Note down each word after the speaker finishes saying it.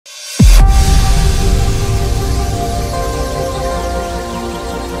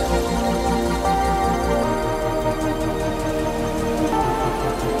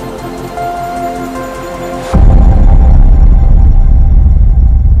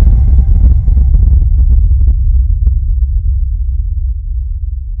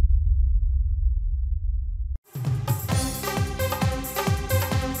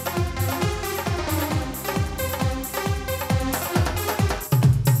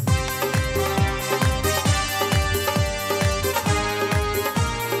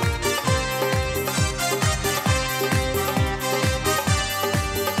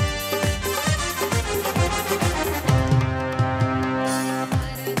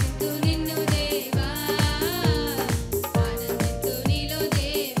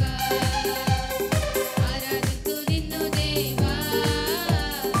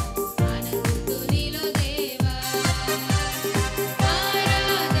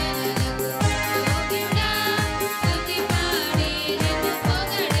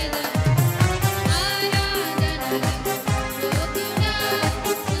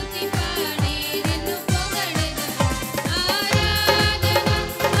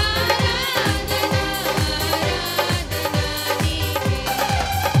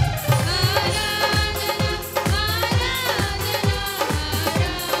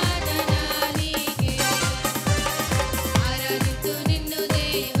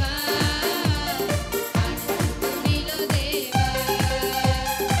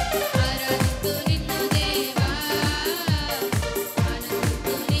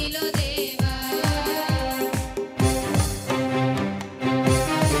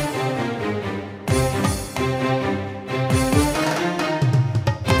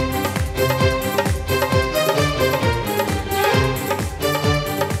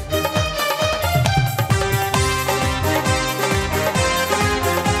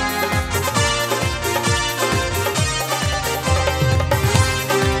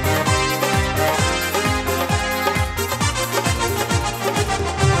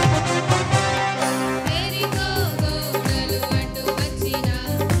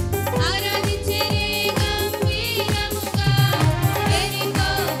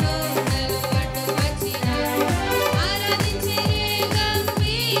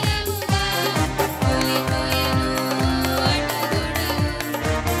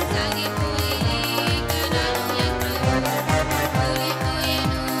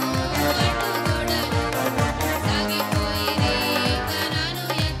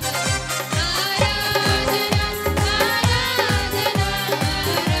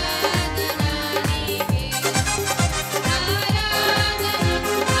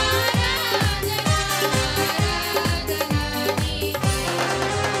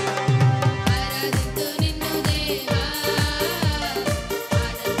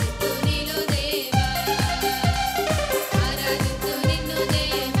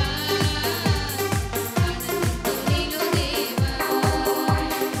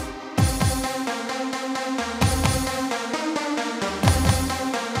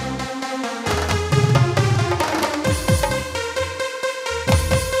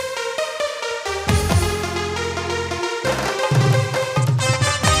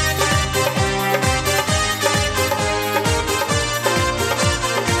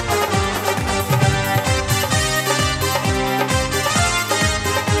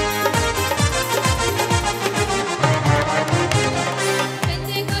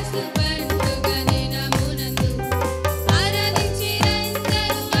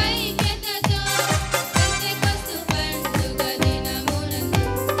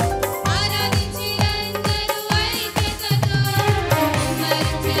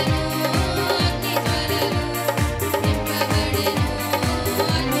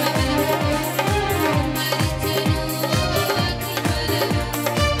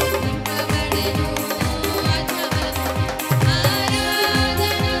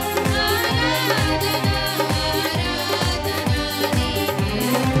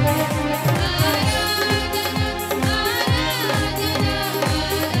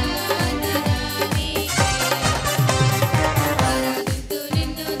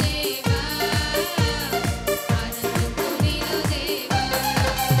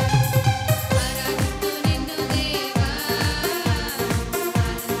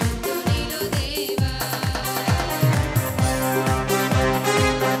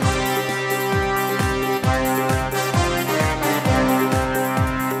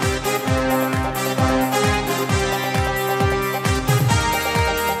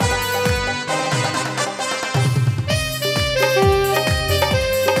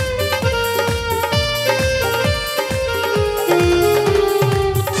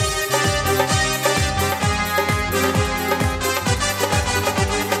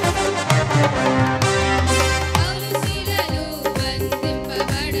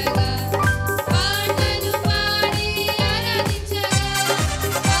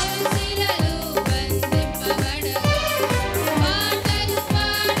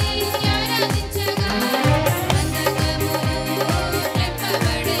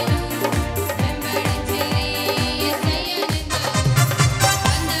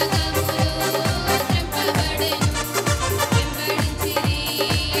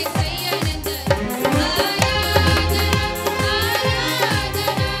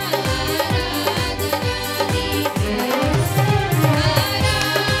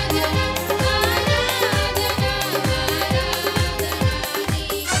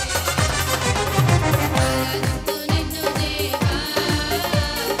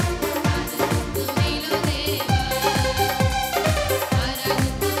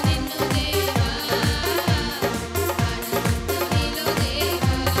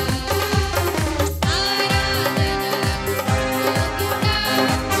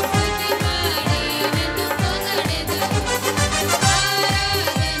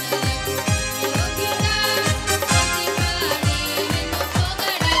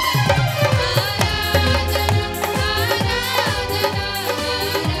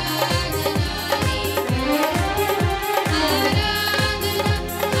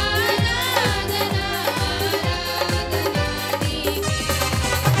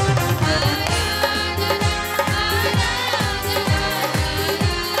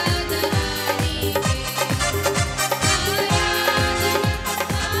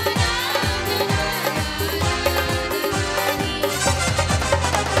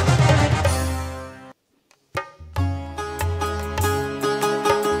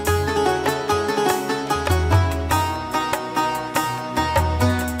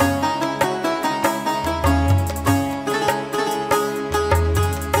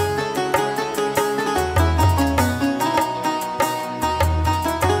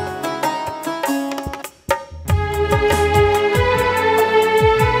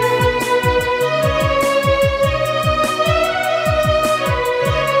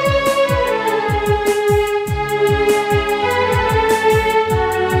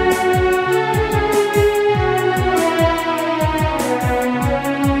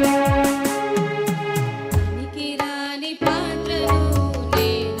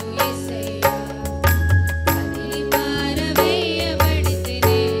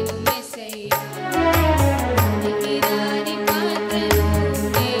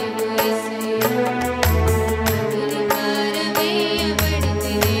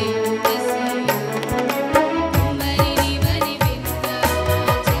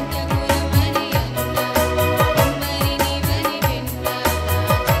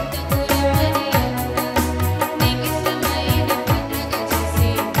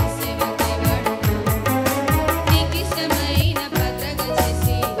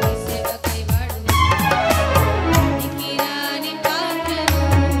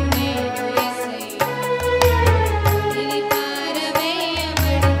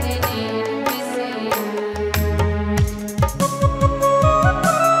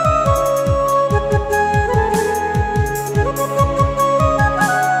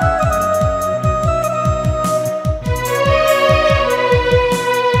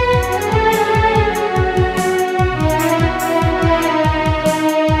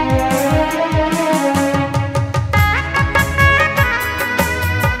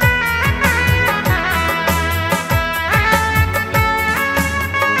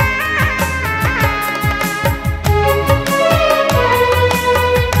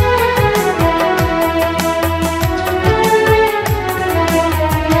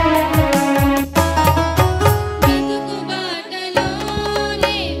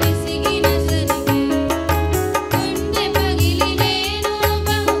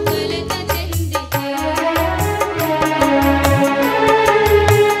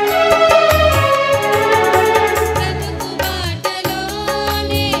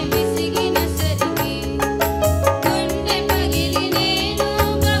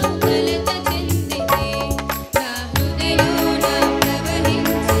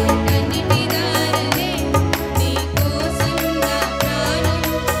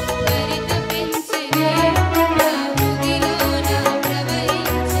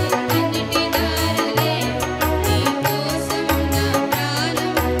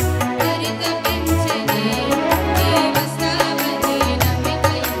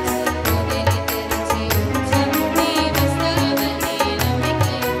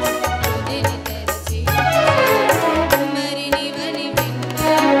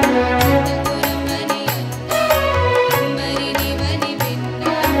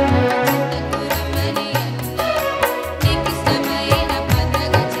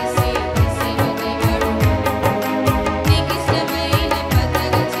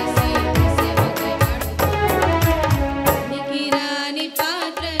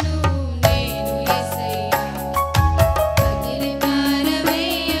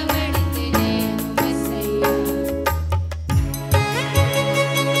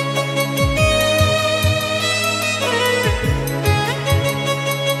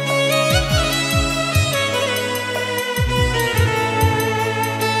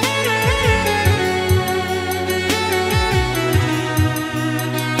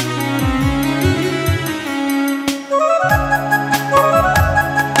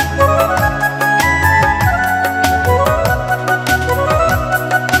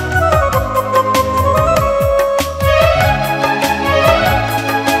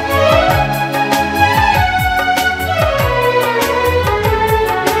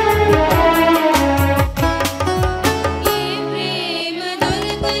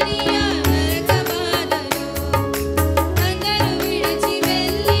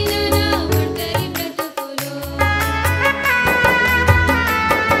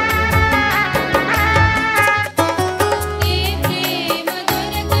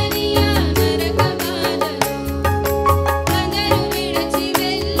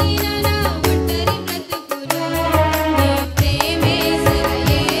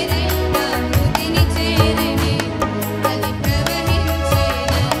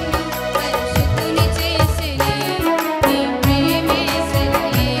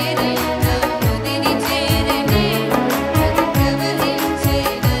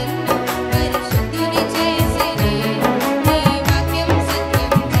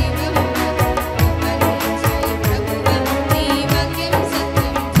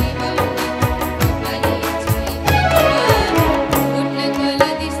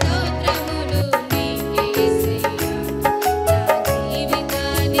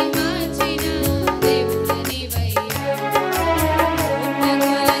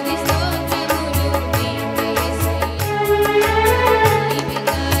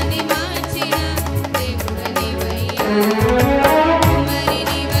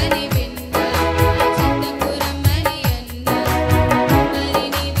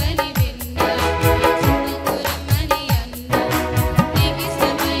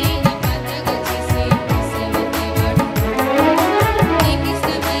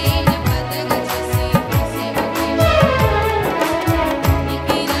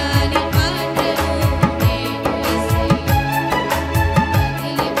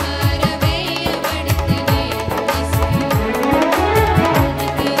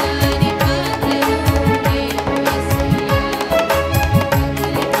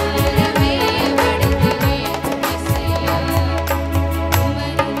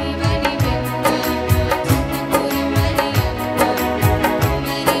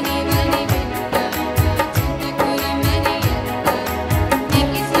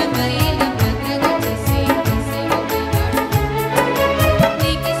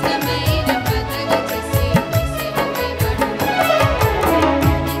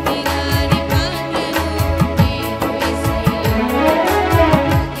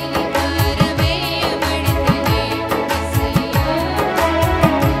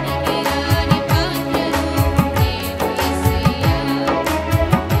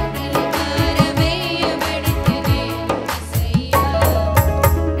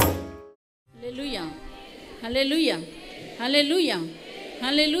హల్లెలూయా, హల్లెలూయా,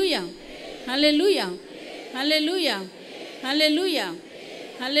 హల్లెలూయా, హల్లెలూయా, హల్లెలూయా, హల్లెలూయా,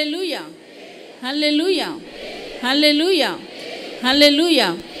 హల్లెలూయా, హల్లెలూయా, హల్లెలూయా, హల్లెలూయా,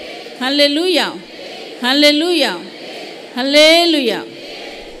 హల్లెలూయా, హల్లెలూయా, హల్లెలూయా.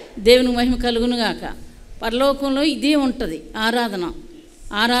 దేవునికి మహిమ కలుగునుగాక. పరలోకంలో ఇదే ఉంటుంది, ఆరాధన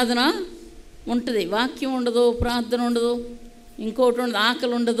ఉంటుంది. వాక్యం ఉండదు, ప్రార్థన ఉండదు, ఇంకోటి ఉండదు,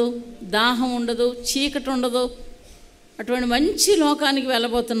 ఆకలి ఉండదు, దాహం ఉండదు, చీకటి ఉండదు. అటువంటి మంచి లోకానికి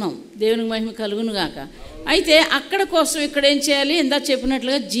వెళ్ళబోతున్నాం. దేవునికి మహిమ కలుగునుగాక. అయితే అక్కడ కోసం ఇక్కడ ఏం చేయాలి? ఇందాక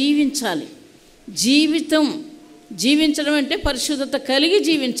చెప్పినట్లుగా జీవించాలి. జీవించడం అంటే పరిశుద్ధత కలిగి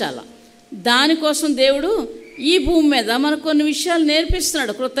జీవించాలి. దానికోసం దేవుడు ఈ భూమి మీద మనకు కొన్ని విషయాలు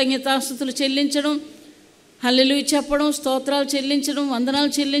నేర్పిస్తున్నాడు. కృతజ్ఞతాస్తుతులు చెల్లించడం, హల్లెలూయా చెప్పడం, స్తోత్రాలు చెల్లించడం,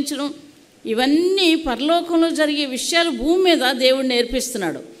 వందనాలు చెల్లించడం, ఇవన్నీ పరలోకంలో జరిగే విషయాలు భూమి మీద దేవుడు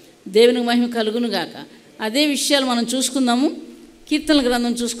నేర్పిస్తున్నాడు. దేవునికి మహిమ కలుగునుగాక. అదే విషయాలు మనం చూసుకుందాము. కీర్తనల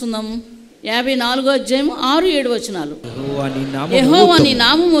గ్రంథం చూసుకుందాము. 54వ అధ్యాయము 6-7 వచనాలు. యెహోవా నీ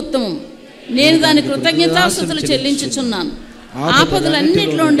నామము ఉత్తమం, నేను దాని కృతజ్ఞతాస్తుతులు చెల్లించుచున్నాను.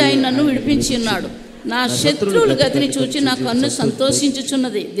 ఆపదలన్నిటిలో ఉండి ఆయన నన్ను విడిపించి ఉన్నాడు. నా శత్రువుల గతిని చూచి నా కన్ను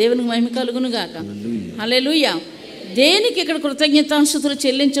సంతోషించుచున్నది. దేవునికి మహిమ కలుగునుగాక. హల్లెలూయా. దేనికి ఇక్కడ కృతజ్ఞతాస్తుతులు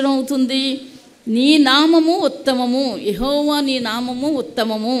చెల్లించడం అవుతుంది? నీ నామము ఉత్తమము, యెహోవా నీ నామము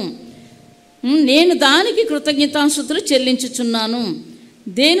ఉత్తమము, నేను దానికి కృతజ్ఞతాస్తుతులు చెల్లించుచున్నాను.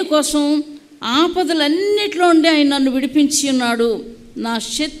 దేనికోసం? ఆపదలన్నిటిలో ఉండి ఆయన నన్ను విడిపించి ఉన్నాడు. నా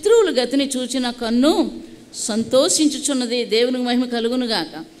శత్రువుల గతిని చూచి నా కన్ను సంతోషించుచున్నది. దేవునికి మహిమ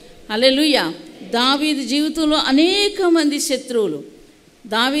కలుగునుగాక. హల్లెలూయా. దావీదు జీవితంలో అనేక మంది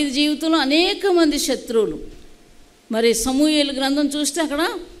శత్రువులు. మరి సమూయేలు గ్రంథం చూస్తే అక్కడ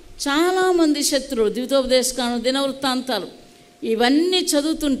చాలామంది శత్రువులు, ద్వితోపదేశకాండం, దినవృత్తాంతాలు, ఇవన్నీ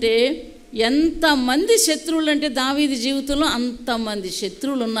చదువుతుంటే ఎంతమంది శత్రువులు అంటే దావీదు జీవితంలో అంతమంది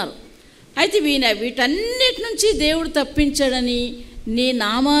శత్రువులు ఉన్నారు. అయితే వీటన్నిటి నుంచి దేవుడు తప్పించాడని నీ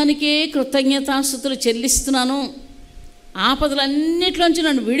నామానికే కృతజ్ఞతాస్తుతులు చెల్లిస్తున్నాను. ఆపదలన్నిటిలోంచి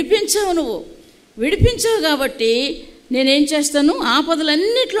నన్ను విడిపించావు కాబట్టి నేనేం చేస్తాను?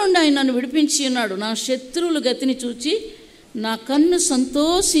 ఆపదలన్నిటిలో ఉండి ఆయన నన్ను విడిపించి ఉన్నాడు. నా శత్రువుల గతిని చూచి నా కన్ను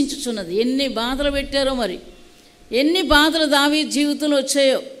సంతోషించుచున్నది. ఎన్ని బాధలు పెట్టారో, మరి ఎన్ని బాధలు దావీదు జీవితంలో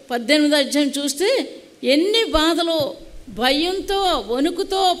వచ్చాయో. 18వ అధ్యాయం చూస్తే ఎన్ని బాధలు, భయంతో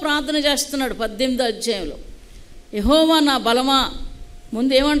వణుకుతో ప్రార్థన చేస్తున్నాడు 18వ అధ్యాయంలో. యెహోవా నా బలమా,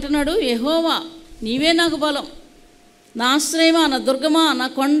 ముందు ఏమంటున్నాడు? యెహోవా నీవే నాకు బలం, నా ఆశ్రయమా, నా దుర్గమా, నా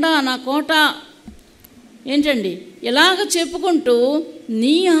కొండ, నా కోట. ఏంటండి ఇలాగ చెప్పుకుంటూ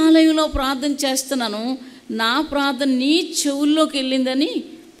నీ ఆలయంలో ప్రార్థన చేస్తున్నాను, నా ప్రార్థన నీ చెవుల్లోకి వెళ్ళిందని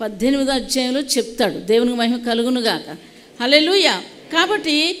 18వ అధ్యాయంలో చెప్తాడు. దేవునికి మహిమ కలుగునుగాక. హల్లెలూయా.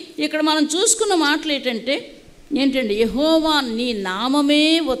 కాబట్టి ఇక్కడ మనం చూసుకున్న మాటలు ఏంటండి? యెహోవా నీ నామమే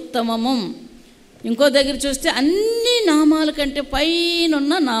ఉత్తమము. ఇంకో దగ్గర చూస్తే అన్ని నామాల కంటే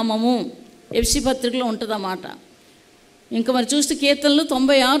పైనున్న నామము, ఎఫ్సి పత్రికలో ఉంటుంది అన్నమాట. ఇంకా మరి చూస్తే కీర్తనలు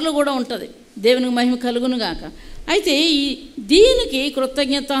 96లో కూడా ఉంటుంది. దేవునికి మహిమ కలుగునుగాక. అయితే దీనికి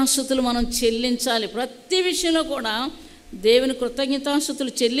కృతజ్ఞతాస్తుతులు మనం చెల్లించాలి. ప్రతి విషయంలో కూడా దేవుని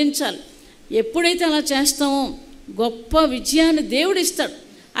కృతజ్ఞతాస్తుతులు చెల్లించాలి. ఎప్పుడైతే అలా చేస్తామో గొప్ప విజయాన్ని దేవుడు ఇస్తాడు.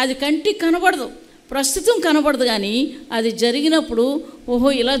 అది కంటికి కనబడదు, ప్రస్తుతం కనబడదు, కానీ అది జరిగినప్పుడు ఓహో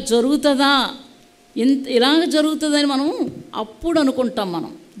ఇలా జరుగుతుందా, ఇలాగ జరుగుతుందని మనం అప్పుడు అనుకుంటాం.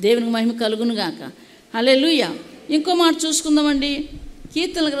 మనం దేవునికి మహిమ కలుగునుగాక. హల్లెలూయా. ఇంకో మాట చూసుకుందామండి.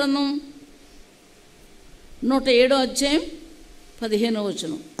 కీర్తనల గ్రంథం 107వ అధ్యాయం 15వ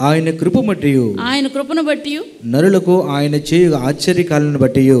వచనం. ఆయన కృపను బట్టి నరులకు ఆయన చేయు ఆశ్చర్యకార్యములను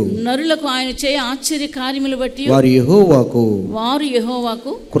బట్టి వారు యెహోవాకు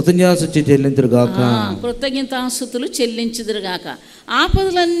కృతజ్ఞతాస్తుతులు చెల్లించుదురుగాక.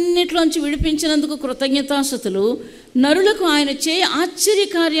 ఆపదలన్నిటిలోంచి విడిపించినందుకు కృతజ్ఞతాస్తుతులు, నరులకు ఆయన చేయ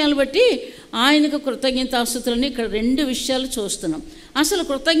ఆశ్చర్యకార్యాలు బట్టి ఆయనకు కృతజ్ఞతాస్తుతులని ఇక్కడ 2 విషయాలు చూస్తున్నాం. అసలు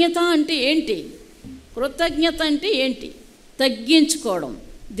కృతజ్ఞత అంటే ఏంటి? తగ్గించుకోవడం,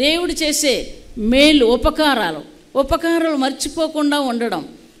 దేవుడు చేసే మేలు, ఉపకారాలు మర్చిపోకుండా ఉండడం,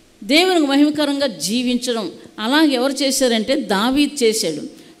 దేవునికి మహిమకరంగా జీవించడం. అలాగే ఎవరు చేశారంటే దావీదు చేశాడు.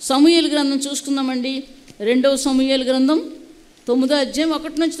 సమూయేలు గ్రంథం చూసుకుందామండి. 2వ సమూయేలు గ్రంథం 9వ అధ్యాయం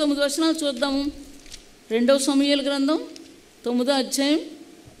 1 నుంచి 9 వచనాలు చూద్దాము. 2వ సమూయేలు గ్రంథం 9వ అధ్యాయం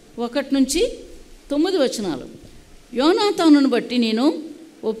 1 నుంచి 9 వచనాలు. యోనాతానును బట్టి నేను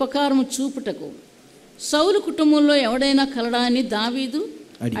ఉపకారము చూపుటకు సౌలు కుటుంబంలో ఎవడైనా కలడా అని దావీదు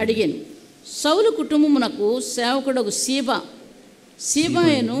అడిగాను. సౌలు కుటుంబమునకు సేవకుడు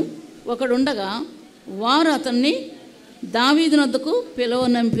సీబాయను ఒకడుండగా వారు అతన్ని దావీదు నొద్దకు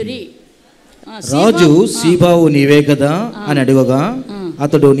పిలువనంపిరి. రాజు సీబావు నీవే కదా అని అడుగగా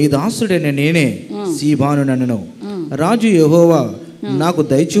అతడు నీ దాసుడైన నేనే సీబాను నన్ను. రాజు యెహోవా నాకు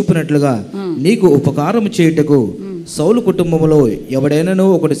దయచూపినట్లుగా నీకు ఉపకారం చేయుటకు సౌలు కుటుంబంలో ఎవడైనానో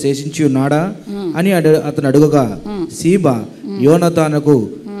ఒకడు శేషించి ఉన్నాడా అని అతను అడుగగా సీబా యోనాతానుకు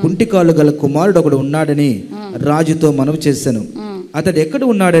కుంటికాలు గల కుమారుడు ఒకడు ఉన్నాడని రాజుతో మనవి చేశాను. అతడు ఎక్కడ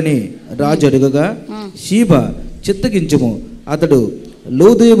ఉన్నాడని రాజు అడుగగా సీబా చిత్తగించుము, అతడు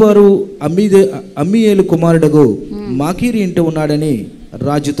లోదేవారు అమ్మీయేలు కుమారుడుగు మాకీరి ఇంట ఉన్నాడని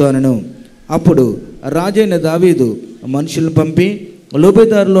రాజుతో అనను. అప్పుడు రాజైన దావీదు మనుషులను పంపి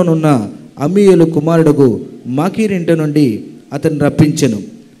లోబేదారులోనున్న అమ్మీయేలు కుమారుడుగు మాకీరి ఇంట నుండి అతన్ని రప్పించెను.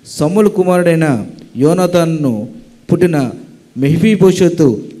 సౌలు కుమారుడైన యోనాతాను పుట్టిన మెఫీబోషెతు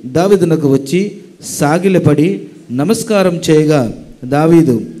దావీదునకు వచ్చి సాగిలపడి నమస్కారం చేయగా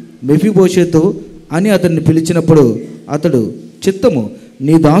దావీదు మెఫీబోషెతు అని అతన్ని పిలిచినప్పుడు అతడు చిత్తము,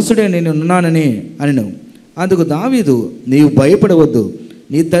 నీ దాసుడే నేను ఉన్నానని అనెను. అందుకు దావీదు, నీవు భయపడవద్దు,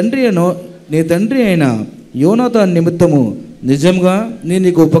 నీ తండ్రి అయిన యోనాతాను నిమిత్తము నిజంగా నేను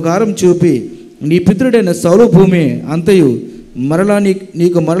నీకు ఉపకారం చూపి నీ పితరుడైన సౌలు భూమి అంతయు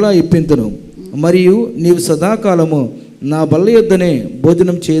నీకు మరలా ఇప్పింతును. మరియు నీవు సదాకాలము నా బల్ల యొద్దనే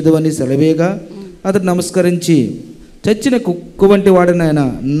భోజనం చేయదువని సెలవేగా అతడు నమస్కరించి చచ్చిన కుక్క వంటి వాడినైనా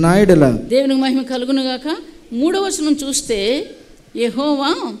నాయుడల దేవునికి మహిమ కలుగునుగాక. 3వ వచనం చూస్తే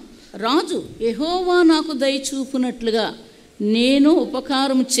యెహోవా నాకు దయచూపునట్లుగా నేను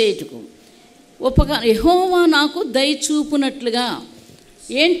ఉపకారం చేయుటకు యెహోవా నాకు దయచూపునట్లుగా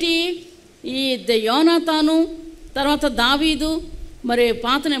ఏంటి? ఈ యోనాతాను తర్వాత దావీదు మరి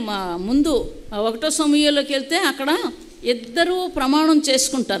ముందు 1వ సమూయేలులోకి వెళ్తే అక్కడ ఇద్దరు ప్రమాణం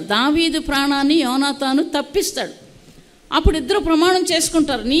చేసుకుంటారు. దావీదు ప్రాణాన్ని యోనాతాను తప్పిస్తాడు. అప్పుడు ఇద్దరు ప్రమాణం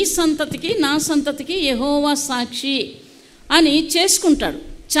చేసుకుంటారు, నీ సంతతికి నా సంతతికి యెహోవా సాక్షి అని చేసుకుంటాడు.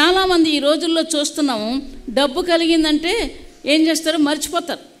 చాలామంది ఈ రోజుల్లో చూస్తున్నాము, డబ్బు కలిగిందంటే ఏం చేస్తారు?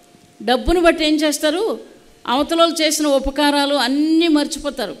 మర్చిపోతారు. డబ్బును బట్టి ఏం చేస్తారు? అవతల చేసిన ఉపకారాలు అన్నీ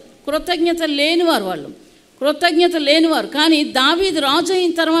మర్చిపోతారు. కృతజ్ఞత లేనివారు. కానీ దావీదు రాజు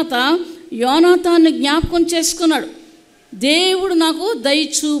అయిన తర్వాత యోనాతాన్ని జ్ఞాపకం చేసుకున్నాడు. దేవుడు నాకు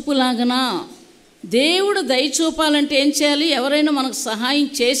దయచూపులాగనా. దేవుడు దయచూపాలంటే ఏం చేయాలి? ఎవరైనా మనకు సహాయం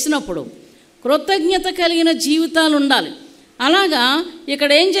చేసినప్పుడు కృతజ్ఞత కలిగిన జీవితాలు ఉండాలి. అలాగా ఇక్కడ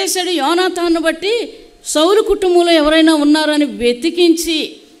ఏం చేశాడు? యోనాతాన్ని బట్టి సౌలు కుటుంబంలో ఎవరైనా ఉన్నారని వెతికించి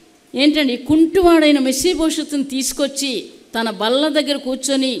ఏంటండి కుంటివాడైన మెఫీబోషెతుని తీసుకొచ్చి తన బల్ల దగ్గర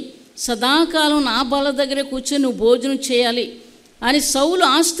కూర్చొని సదాకాలం నా బల్ల దగ్గర కూర్చొని నువ్వు భోజనం చేయాలి అని సౌలు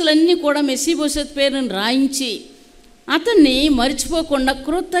ఆస్తులన్నీ కూడా మెఫీబోషెతు పేరుని రాయించి అతన్ని మర్చిపోకుండా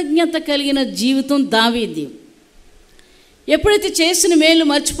కృతజ్ఞత కలిగిన జీవితం దావీది. ఎప్పుడైతే చేసిన మేలు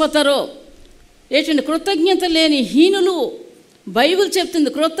మర్చిపోతారో ఏంటండి కృతజ్ఞత లేని హీనులు, బైబిల్ చెప్తుంది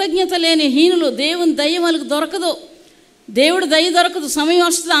కృతజ్ఞత లేని హీనులు దేవుని దయ వాళ్ళకి దొరకదు. దేవుడు దయ దొరకదు. సమయం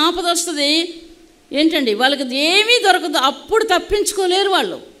వస్తుంది, ఆపద వస్తుంది, ఏంటండి వాళ్ళకి ఏమీ దొరకదు. అప్పుడు తప్పించుకోలేరు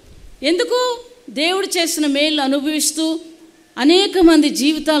వాళ్ళు. ఎందుకు? దేవుడు చేసిన మేలు అనుభవిస్తూ అనేక మంది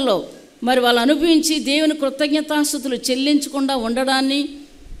జీవితాల్లో మరి వాళ్ళు అనుభవించి దేవుని కృతజ్ఞతాస్తుతులు చెల్లించకుండా ఉండడాన్ని,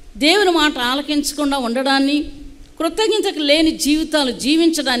 దేవుని మాట ఆలకించకుండా ఉండడాన్ని, కృతజ్ఞత లేని జీవితాలు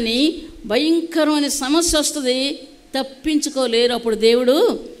జీవించడాన్ని భయంకరమైన సమస్య వస్తుంది, తప్పించుకోలేరు. అప్పుడు దేవుడు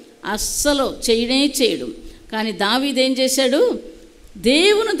అస్సలు చేయడు. కానీ దావీదు ఏం చేశాడు?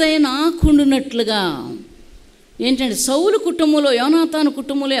 దేవుని దయ నాకుండునట్లుగా ఏంటంటే సౌలు కుటుంబంలో యోనాతాను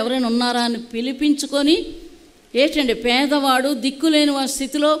కుటుంబంలో ఎవరైనా ఉన్నారా అని పిలిపించుకొని ఏంటంటే పేదవాడు దిక్కులేని వారి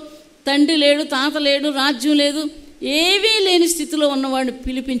స్థితిలో తండ్రి లేడు, తాత లేడు, రాజ్యం లేదు, ఏవీ లేని స్థితిలో ఉన్నవాడిని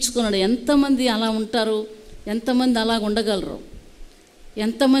పిలిపించుకున్నాడు. ఎంతమంది అలా ఉంటారు? ఎంతమంది అలా ఉండగలరు?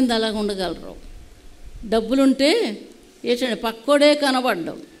 డబ్బులుంటే ఏంటంటే పక్కోడే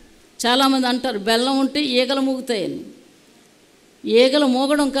కనబడ్డం. చాలామంది అంటారు బెల్లం ఉంటే ఈగలు మూగుతాయని. ఈగలు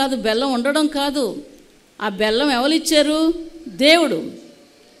మోగడం కాదు, బెల్లం ఉండడం కాదు. ఆ బెల్లం ఎవరిచ్చారు? దేవుడు.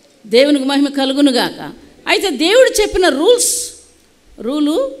 దేవునికి మహిమ కలుగునుగాక. అయితే దేవుడు చెప్పిన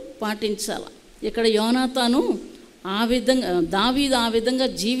రూలు పాటించాలి. ఇక్కడ యోనాతాను దావీదు ఆ విధంగా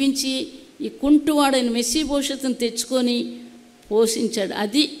జీవించి ఈ కుంటువాడైన మెఫీబోషెతుని తెచ్చుకొని పోషించాడు.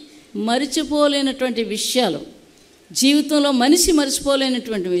 అది మరిచిపోలేనటువంటి విషయాలు, జీవితంలో మనిషి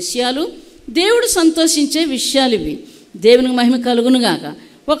మరిచిపోలేనటువంటి విషయాలు, దేవుడు సంతోషించే విషయాలు ఇవి. దేవునికి మహిమ కలుగునుగాక.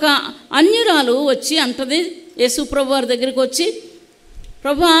 ఒక అన్యురాలు వచ్చి అంటది యేసు ప్రభు వారి దగ్గరికి వచ్చి,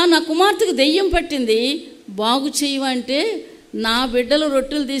 ప్రభా నా కుమార్తెకు దెయ్యం పట్టింది, బాగు చేయవంటే నా బిడ్డలు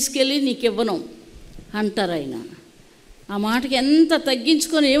రొట్టెలు తీసుకెళ్ళి నీకు ఇవ్వను అంటారు. ఆయన ఆ మాటకి ఎంత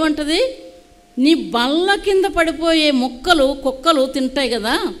తగ్గించుకొని ఏమంటది? నీ బల్ల కింద పడిపోయే కుక్కలు తింటాయి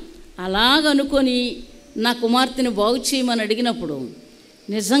కదా, అలాగనుకొని నా కుమార్తెని బాగు చేయమని అడిగినప్పుడు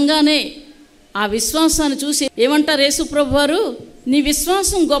నిజంగానే ఆ విశ్వాసాన్ని చూసి ఏమంటారు యేసుప్రభు వారు, నీ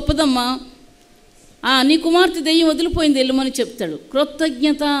విశ్వాసం గొప్పదమ్మా, నీ కుమార్తె దెయ్యం వదిలిపోయింది వెళ్ళమని చెప్తాడు.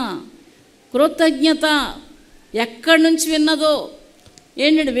 కృతజ్ఞత ఎక్కడి నుంచి విన్నదో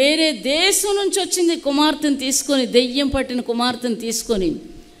ఏంటంటే, వేరే దేశం నుంచి వచ్చింది కుమార్తెను తీసుకొని, దెయ్యం పట్టిన కుమార్తెను తీసుకొని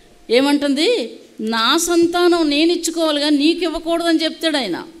ఏమంటుంది, నా సంతానం నేను ఇచ్చుకోవాలి కానీ నీకు ఇవ్వకూడదని చెప్తాడు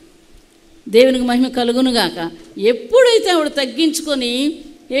ఆయన. దేవునికి మహిమ కలుగునుగాక. ఎప్పుడైతే ఆవిడ తగ్గించుకొని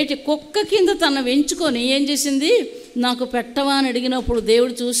కుక్క కింద తన వెంచుకొని ఏం చేసింది, నాకు పెట్టవా అని అడిగినప్పుడు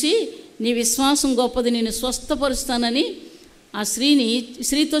దేవుడు చూసి, నీ విశ్వాసం గొప్పది, నేను స్వస్థపరుస్తానని ఆ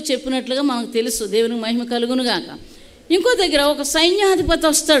స్త్రీతో చెప్పినట్లుగా మనకు తెలుసు. దేవునికి మహిమ కలుగునుగాక. ఇంకో దగ్గర ఒక సైన్యాధిపతి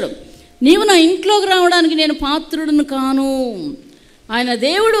వస్తాడు, నీవు నా ఇంట్లోకి రావడానికి నేను పాత్రుడును కాను. ఆయన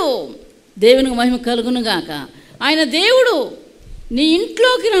దేవుడు, దేవునికి మహిమ కలుగునుగాక. ఆయన దేవుడు, నీ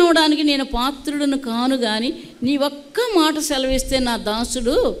ఇంట్లోకి రావడానికి నేను పాత్రుడును కాను, కానీ నీ ఒక్క మాట సెలవిస్తే నా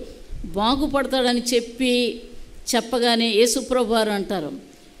దాసుడు బాగుపడతాడని చెప్పగానే యేసుప్రభు వారు అంటారు,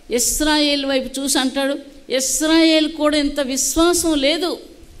 ఇశ్రాయేల్ వైపు చూసి అంటాడు, ఇశ్రాయేల్ కూడా ఇంత విశ్వాసం లేదు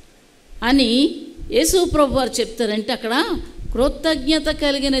అని యేసుప్రభు వారు చెప్తారంటే అక్కడ కృతజ్ఞత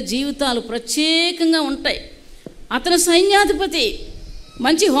కలిగిన జీవితాలు ప్రత్యేకంగా ఉంటాయి. అతను సైన్యాధిపతి,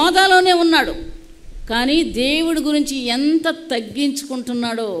 మంచి హోదాలోనే ఉన్నాడు, కానీ దేవుడి గురించి ఎంత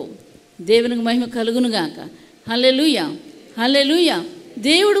తగ్గించుకుంటున్నాడో. దేవునికి మహిమ కలుగునుగాక. హల్లెలూయా, హల్లెలూయా.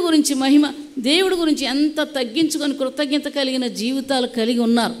 దేవుడి గురించి మహిమ, దేవుడి గురించి ఎంత తగ్గించుకొని కృతజ్ఞత కలిగిన జీవితాలు కలిగి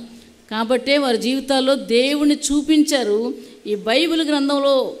ఉన్నారు కాబట్టే వారి జీవితాల్లో దేవుణ్ణి చూపించారు. ఈ బైబిల్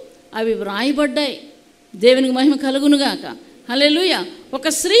గ్రంథంలో అవి వ్రాయబడ్డాయి. దేవునికి మహిమ కలుగునుగాక. హల్లెలూయా. ఒక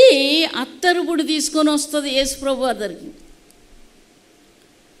స్త్రీ అత్తరుపుడి తీసుకొని వస్తుంది యేసుప్రభు వారి దగ్గరికి,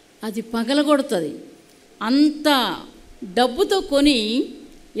 అది పగలగొడుతుంది. అంత డబ్బుతో కొని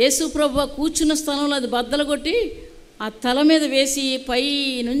యేసుప్రభు కూర్చున్న స్థలంలో అది బద్దలు కొట్టి ఆ తల మీద వేసి పై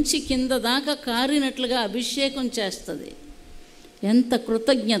నుంచి కింద దాకా కారినట్లుగా అభిషేకం చేస్తుంది. ఎంత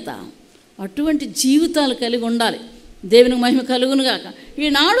కృతజ్ఞత! అటువంటి జీవితాలు కలిగి ఉండాలి. దేవునికి మహిమ కలుగునుగాక.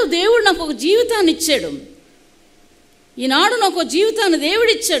 ఈనాడు దేవుడు నాకు ఒక జీవితాన్ని ఇచ్చాడు. ఈనాడు నాకు ఒక జీవితాన్ని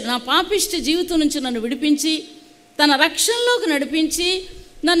దేవుడు ఇచ్చాడు. నా పాపిష్టి జీవితం నుంచి నన్ను విడిపించి తన రక్షణలోకి నడిపించి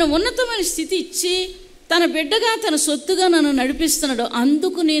నన్ను ఉన్నతమైన స్థితి ఇచ్చి తన బిడ్డగా తన సొత్తుగా నన్ను నడిపిస్తున్నాడు.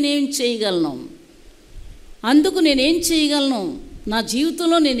 అందుకు నేనేం చేయగలను? నా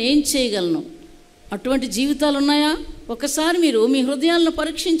జీవితంలో నేనేం చేయగలను? అటువంటి జీవితాలు ఉన్నాయా? ఒకసారి మీరు మీ హృదయాలను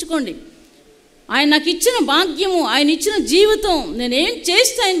పరీక్షించుకోండి. ఆయన నాకు ఇచ్చిన భాగ్యము, ఆయన ఇచ్చిన జీవితం, నేనేం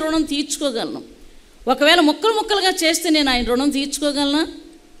చేస్తే ఆయన రుణం తీర్చుకోగలను? ఒకవేళ ముక్కలుగా చేస్తే నేను ఆయన రుణం తీర్చుకోగలనా?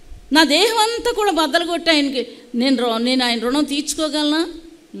 నా దేహం అంతా కూడా బద్దలు కొట్టి ఆయనకి నేను ఆయన రుణం తీర్చుకోగలనా?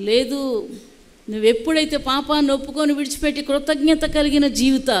 లేదు. నువ్వెప్పుడైతే పాపాన్ని ఒప్పుకొని విడిచిపెట్టి కృతజ్ఞత కలిగిన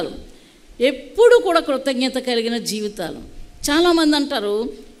జీవితాలు, ఎప్పుడు కూడా కృతజ్ఞత కలిగిన జీవితాలు. చాలామంది అంటారు,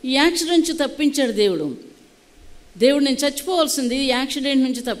 ఈ యాక్సిడెంట్ నుంచి తప్పించాడు దేవుడు, నేను చచ్చిపోవాల్సింది ఈ యాక్సిడెంట్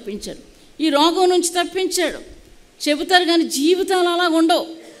నుంచి తప్పించాడు, ఈ రోగం నుంచి తప్పించాడు చెబుతారు, కానీ జీవితాలు అలా ఉండవు.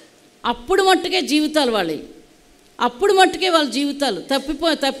 అప్పుడు మట్టుకే జీవితాలు వాళ్ళవి, అప్పుడు మట్టుకే వాళ్ళ జీవితాలు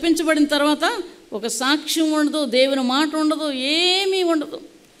తప్పించబడిన తర్వాత ఒక సాక్ష్యం ఉండదు, దేవుని మాట ఉండదు, ఏమీ ఉండదు.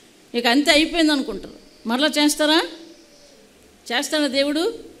 ఇక అంతే అయిపోయింది అనుకుంటారు. మరలా చేస్తాడా దేవుడు?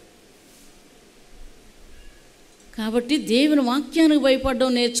 కాబట్టి దేవుని వాక్యానికి భయపడడం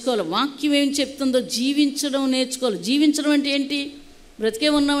నేర్చుకోవాలి. వాక్యం ఏం చెప్తుందో జీవించడం నేర్చుకోవాలి. జీవించడం అంటే ఏంటి? బ్రతికే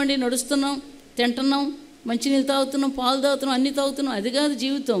ఉన్నామండి, నడుస్తున్నాం, తింటున్నాం, మంచినీళ్ళు తాగుతున్నాం, పాలు తాగుతున్నాం, అన్నీ తాగుతున్నాం, అది కాదు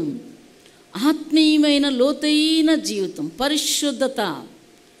జీవితం. ఆత్మీయమైన లోతైన జీవితం,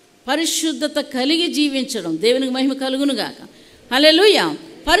 పరిశుద్ధత కలిగి జీవించడం. దేవునికి మహిమ కలుగునుగాక. హల్లెలూయా.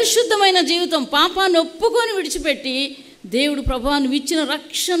 పరిశుద్ధమైన జీవితం, పాపాన్ని ఒప్పుకొని విడిచిపెట్టి దేవుడు ప్రభువా నువ్వు ఇచ్చిన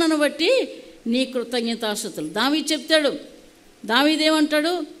రక్షణను బట్టి నీ కృతజ్ఞతాస్తుతులు. దావీదు చెప్తాడు,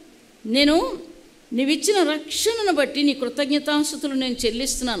 దావీదేమంటాడు, నీవిచ్చిన రక్షణను బట్టి నీ కృతజ్ఞతాస్తుతులు నేను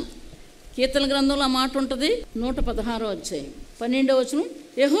చెల్లిస్తున్నాను. కీర్తన గ్రంథంలో ఆ మాట ఉంటుంది, 116వ అధ్యాయం 12వ వచనం,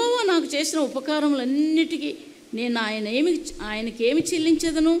 యెహోవా నాకు చేసిన ఉపకారములన్నిటికీ నేను ఆయనకేమి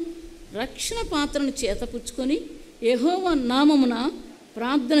చెల్లించేదను? రక్షణ పాత్రను చేతపుచ్చుకొని యెహోవా నామమున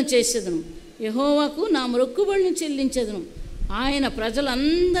ప్రార్థన చేసేదను, యెహోవాకు నా మొక్కుబడులను చెల్లించేదను, ఆయన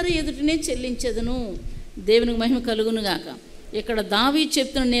ప్రజలందరి ఎదుటనే చెల్లించేదను. దేవునికి మహిమ కలుగునుగాక. ఇక్కడ దావీదు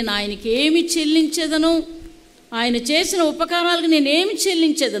చెప్తున్నాను, నేను ఆయనకి ఏమి చెల్లించేదను? ఆయన చేసిన ఉపకారాలకు నేనేమి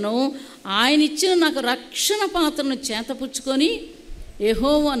చెల్లించేదను? ఆయన ఇచ్చిన నాకు రక్షణ పాత్రను చేతపుచ్చుకొని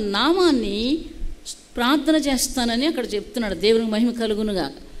యెహోవా నామాన్ని ప్రార్థన చేస్తానని అక్కడ చెప్తున్నాడు. దేవునికి మహిమ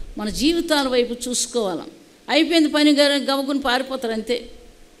కలుగునుగాక. మన జీవితాల వైపు చూసుకోవాలి. అయిపోయింది పని, గవగుని పారిపోతారు, అంతే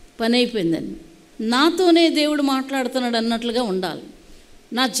పని అయిపోయిందని. నాతోనే దేవుడు మాట్లాడుతున్నాడు అన్నట్లుగా ఉండాలి.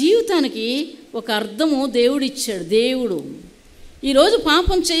 నా జీవితానికి ఒక అర్థము దేవుడు ఇచ్చాడు. దేవుడు ఈరోజు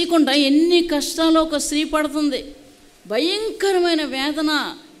పాపం చేయకుండా ఎన్ని కష్టాలు ఒక స్త్రీ పడుతుంది. భయంకరమైన వేదన,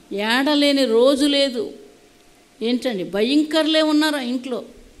 ఏడలేని రోజు లేదు. ఏంటండి, భయంకరలే ఉన్నారా ఇంట్లో,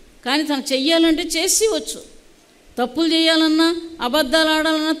 కానీ తను చెయ్యాలంటే చేసివచ్చు. తప్పులు చేయాలన్నా, అబద్ధాలు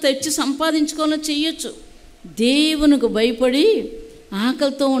ఆడాలన్నా, తెచ్చి సంపాదించుకోవాలన్నా చెయ్యొచ్చు. దేవునికి భయపడి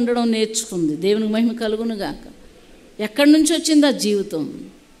ఆకలితో ఉండడం నేర్చుకుంది. దేవునికి మహిమ కలుగునుగాక. ఎక్కడి నుంచి వచ్చింది ఆ జీవితం?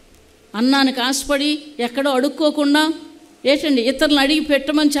 అన్నానికి ఆశపడి ఎక్కడో అడుక్కోకుండా, ఏంటండి ఇతరులను అడిగి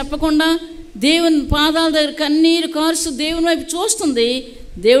పెట్టమని చెప్పకుండా, దేవుని పాదాల దగ్గర కన్నీరు కారుస్తూ దేవుని వైపు చూస్తుంది.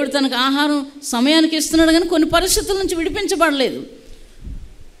 దేవుడు తనకు ఆహారం సమయానికి ఇస్తున్నాడు, కానీ కొన్ని పరిస్థితుల నుంచి విడిపించబడలేదు.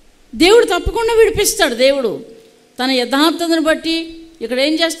 దేవుడు తప్పకుండా విడిపిస్తాడు. దేవుడు తన యథార్థతను బట్టి ఇక్కడ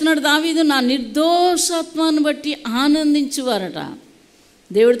ఏం చేస్తున్నాడు దావీదు? నా నిర్దోషత్వాన్ని బట్టి ఆనందించేవారట.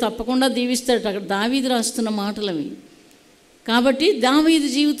 దేవుడు తప్పకుండా దీవిస్తాడట. అక్కడ దావీదు రాస్తున్న మాటలవి. కాబట్టి దావీదు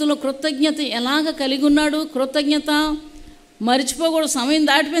జీవితంలో కృతజ్ఞత ఎలాగ కలిగి ఉన్నాడు? కృతజ్ఞత మర్చిపోకూడదు. సమయం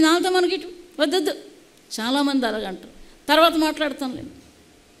దాటిపోయింది, ఆమెతో మనకి వద్దొద్దు. చాలామంది అలాగంటారు, తర్వాత మాట్లాడతాంలే,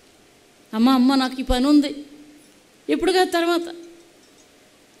 అమ్మ నాకు ఈ పని ఉంది, ఇప్పుడు కాదు తర్వాత.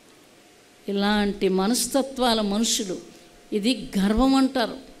 ఇలాంటి మనస్తత్వాల మనుషులు, ఇది గర్వం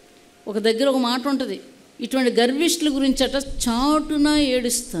అంటారు. ఒక దగ్గర ఒక మాట ఉంటుంది, ఇటువంటి గర్విష్ఠుల గురించి అట చాటున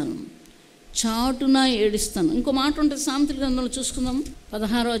ఏడుస్తాను. ఇంకో మాట ఉంటుంది సామెతల గ్రంథంలో, చూసుకుందాము.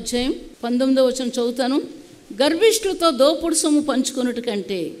 16వ అధ్యాయం 19వ వచనం చదువుతాను. గర్విష్ఠులతో దోపుడు సొమ్ము పంచుకొనుట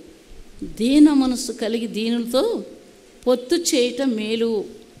కంటే దీన మనస్సు కలిగి దీనులతో పొత్తు చేయటం మేలు.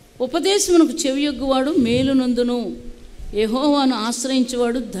 ఉపదేశమునకు చెవియొగ్గువాడు మేలునందును, యెహోవాను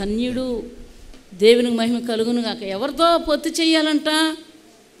ఆశ్రయించేవాడు ధన్యుడు. దేవునికి మహిమ కలుగును గాక. ఎవరితో పొత్తు చేయాలంట?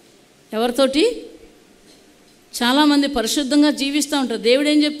 ఎవరితోటి? చాలామంది పరిశుద్ధంగా జీవిస్తూ ఉంటారు. దేవుడు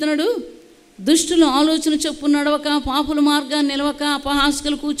ఏం చెప్తున్నాడు? దుష్టులు ఆలోచన చొప్పున నడవక, పాపుల మార్గాన్ని నిలవక,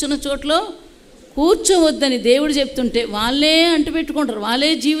 అపహాస్కులు కూర్చున్న చోట్లో కూర్చోవద్దని దేవుడు చెప్తుంటే వాళ్ళే అంటుపెట్టుకుంటారు. వాళ్ళే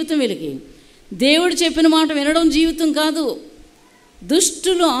జీవితం వీళ్ళకి. దేవుడు చెప్పిన మాట వినడం జీవితం కాదు.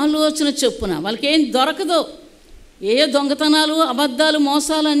 దుష్టులు ఆలోచన చొప్పున వాళ్ళకి ఏం దొరకదో. ఏ దొంగతనాలు, అబద్ధాలు,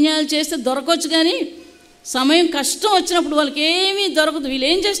 మోసాలు, అన్యాయాలు చేస్తే దొరకవచ్చు, కానీ సమయం కష్టం వచ్చినప్పుడు వాళ్ళకి ఏమీ దొరకదు. వీళ్ళు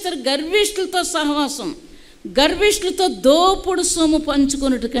ఏం చేస్తారు? గర్విష్ఠులతో సహవాసం, గర్విష్ఠులతో దోపుడు సొమ్ము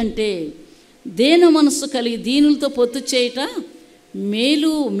పంచుకొనుట కంటే దేన మనస్సు కలిగి దీనులతో పొత్తు చేయట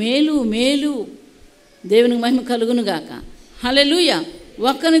మేలు మేలు మేలు. దేవునికి మహిమ కలుగునుగాక. హల్లెలూయా.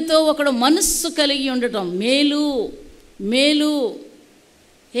 ఒకరితో ఒకడు మనస్సు కలిగి ఉండటం మేలు మేలు.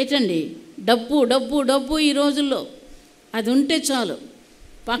 ఏంటండి, డబ్బు డబ్బు డబ్బు ఈ రోజుల్లో అది ఉంటే చాలు.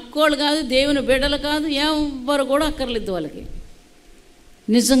 పక్కోళ్ళు కాదు, దేవుని బిడ్డలు కాదు, ఎవ్వరు కూడా అక్కర్లేదు వాళ్ళకి.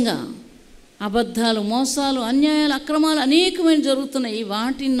 నిజంగా అబద్ధాలు, మోసాలు, అన్యాయాలు, అక్రమాలు అనేకమైన జరుగుతున్నాయి.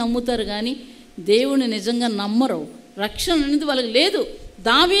 వాటిని నమ్ముతారు కానీ దేవుని నిజంగా నమ్మరు. రక్షణ అనేది వాళ్ళకి లేదు.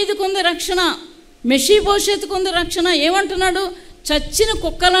 దావీదుకు ఉంది రక్షణ, మెషీబోషెతుకు ఉంది రక్షణ. ఏమంటున్నాడు? చచ్చిన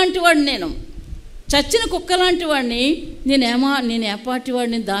కుక్క లాంటి వాడిని నేను, చచ్చిన కుక్క లాంటి వాడిని నేను ఏపాటి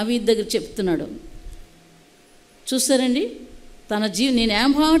వాడిని దావీదు దగ్గర చెప్తున్నాడు. చూస్తారండి, తన నేను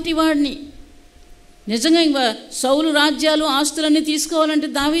ఏపాటి వాడిని. నిజంగా ఇంకా సౌలు రాజ్యాలు, ఆస్తులన్నీ తీసుకోవాలంటే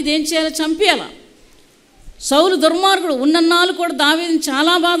దావీదు ఏం చేయాలో? చంపేయాల. సౌలు దుర్మార్గుడు. ఉన్నన్నాళ్ళు కూడా దావీదుని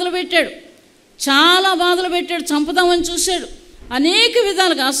చాలా బాధలు పెట్టాడు, చంపుదామని చూశాడు. అనేక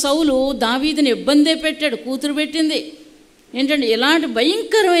విధాలుగా సౌలు దావీదుని ఇబ్బందే పెట్టాడు. కూతురు పెట్టింది. ఏంటంటే ఇలాంటి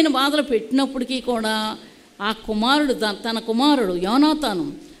భయంకరమైన బాధలు పెట్టినప్పటికీ కూడా ఆ కుమారుడు, తన కుమారుడు యోనాతాను,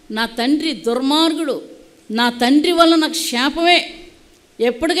 నా తండ్రి దుర్మార్గుడు, నా తండ్రి వల్ల నాకు శాపమే,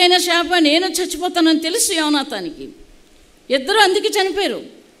 ఎప్పటికైనా శాపమే, నేను చచ్చిపోతానని తెలుసు యోనాతానికి. ఇద్దరు అందుకే చనిపోయారు.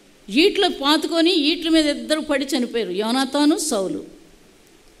 ఈట్లు పాతుకొని ఈట్ల మీద ఇద్దరు పడి చనిపోయారు, యోనాతాను సౌలు.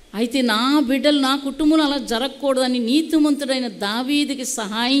 అయితే నా బిడ్డలు, నా కుటుంబంలో అలా జరగకూడదని నీతిమంతుడైన దావీదుకి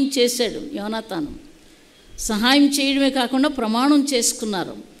సహాయం చేశాడు యోనాతాను. సహాయం చేయడమే కాకుండా ప్రమాణం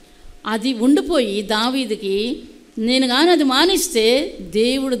చేసుకున్నారు. అది ఉండిపోయి దావీదుకి, నేను కానీ అది మానిస్తే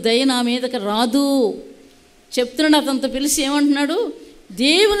దేవుడు దయ నా మీదకి రాదు చెప్తున్నాడు. అతనితో పిలిచి ఏమంటున్నాడు?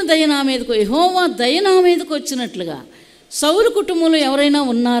 దేవుని దయ నా మీదకు, యెహోవా దయ నా మీదకు వచ్చినట్లుగా సౌలు కుటుంబంలో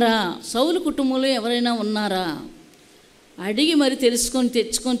ఎవరైనా ఉన్నారా అడిగి మరి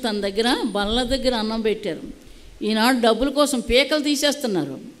తెచ్చుకొని తన దగ్గర బల్ల దగ్గర అన్నం పెట్టారు. ఈనాడు డబ్బుల కోసం పీకలు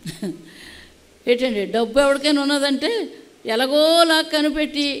తీసేస్తున్నారు. ఏంటండి, డబ్బు ఎవరికైనా ఉన్నదంటే ఎలాగోలా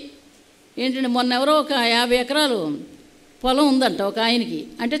కనిపెట్టి, ఏంటంటే మొన్న ఎవరో ఒక 50 ఎకరాలు పొలం ఉందంట ఒక ఆయనకి.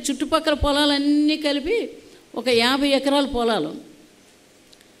 అంటే చుట్టుపక్కల పొలాలన్నీ కలిపి ఒక 50 ఎకరాల పొలాలు.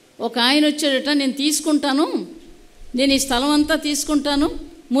 ఒక ఆయన వచ్చాడట, నేను తీసుకుంటాను, నేను ఈ స్థలం అంతా తీసుకుంటాను,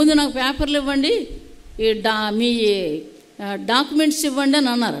 ముందు నాకు పేపర్లు ఇవ్వండి, మీ డాక్యుమెంట్స్ ఇవ్వండి అని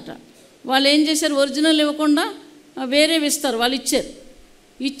అన్నారట. వాళ్ళు ఏం చేశారు? ఒరిజినల్ ఇవ్వకుండా వేరేవి ఇస్తారు. వాళ్ళు ఇచ్చారు.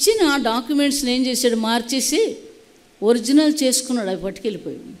 ఇచ్చిన ఆ డాక్యుమెంట్స్ని ఏం చేశాడు? మార్చేసి ఒరిజినల్ చేసుకున్నాడు. అవి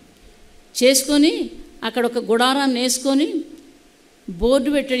పట్టుకెళ్ళిపోయి చేసుకొని అక్కడ ఒక గుడారాన్ని వేసుకొని బోర్డు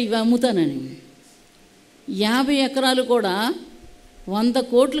పెట్టాడు, ఇవి అమ్ముతానని. 50 ఎకరాలు కూడా 100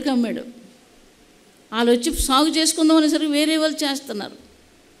 కోట్లకు అమ్మాడు. వాళ్ళు వచ్చి సాగు చేసుకుందాం అనేసరికి వేరే వాళ్ళు చేస్తున్నారు.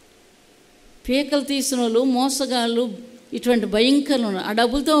 పీకలు తీసిన వాళ్ళు, మోసగాళ్ళు, ఇటువంటి భయంకరులు ఉన్నారు. ఆ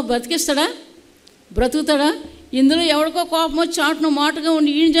డబ్బులతో బతికిస్తాడా? బ్రతుకుతాడా? ఇందులో ఎవరికో కోపం వచ్చి చాటున మాటగా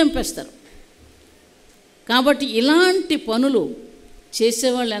ఉండి ఈయన చంపేస్తారు. కాబట్టి ఇలాంటి పనులు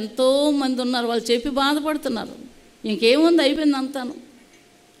చేసేవాళ్ళు ఎంతోమంది ఉన్నారు. వాళ్ళు చెప్పి బాధపడుతున్నారు. ఇంకేముంది, అయిపోయింది అంతాను.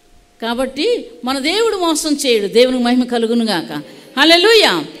 కాబట్టి మన దేవుడు మోసం చేయడు. దేవునికి మహిమ కలుగును గాక.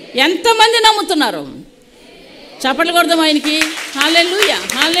 హల్లెలూయా. ఎంతమంది నమ్ముతున్నారు? చప్పట్లు కొడదాం ఆయనకి. హల్లెలూయా,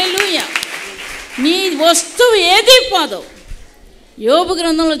 హల్లెలూయా. నీ వస్తువు ఏది పోదు. యోబు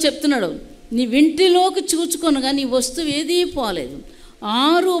గ్రంథంలో చెప్తున్నాడు, నీ వింటిలోకి చూచుకొనగా నీ వస్తువు ఏదీ పోలేదు.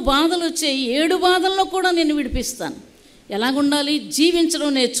 6 బాధలు వచ్చాయి, 7 బాధల్లో కూడా నేను విడిపిస్తాను. ఎలాగుండాలి? జీవించడం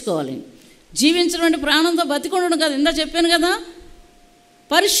నేర్చుకోవాలి. జీవించడం అంటే ప్రాణంతో బతికొండడం కాదు. ఇందా చెప్పాను కదా,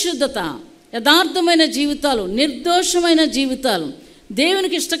 పరిశుద్ధత, యథార్థమైన జీవితాలు, నిర్దోషమైన జీవితాలు,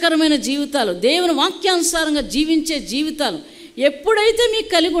 దేవునికి ఇష్టకరమైన జీవితాలు, దేవుని వాక్యానుసారంగా జీవించే జీవితాలు ఎప్పుడైతే మీకు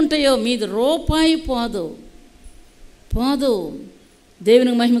కలిగి ఉంటాయో మీది రూపాయి పోదు.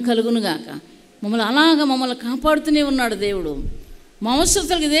 దేవునికి మహిమ కలుగునుగాక. మమ్మల్ని కాపాడుతూనే ఉన్నాడు దేవుడు. మా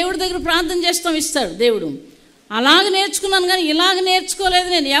అవసరతలకి దేవుడి దగ్గర ప్రార్థన చేస్తాం, ఇస్తాడు దేవుడు. అలాగ నేర్చుకున్నాను కానీ ఇలాగ నేర్చుకోలేదు.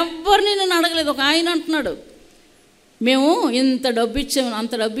 నేను ఎవరిని అడగలేదు. ఒక ఆయన అంటున్నాడు, మేము ఇంత డబ్బు ఇచ్చాము,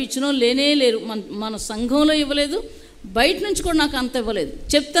 అంత డబ్బు ఇచ్చినో లేనే లేరు. మన సంఘంలో ఇవ్వలేదు, బయట నుంచి కూడా నాకు అంత ఇవ్వలేదు.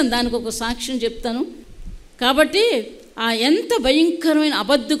 చెప్తాను, దానికి ఒక సాక్ష్యం చెప్తాను. కాబట్టి ఎంత భయంకరమైన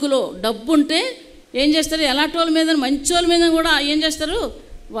అబద్ధకులో డబ్బు ఉంటే ఏం చేస్తారు? ఎలాంటి వాళ్ళ మీద, మంచి వాళ్ళ మీద కూడా ఏం చేస్తారు?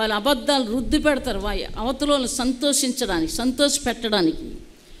 వాళ్ళ అబద్ధాలు రుద్ది పెడతారు. అవతలను సంతోషించడానికి, సంతోష పెట్టడానికి.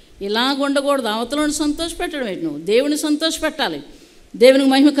 ఇలాగ ఉండకూడదు. అవతలను సంతోష పెట్టడం ఏంటి? నువ్వు దేవుని సంతోష పెట్టాలి. దేవునికి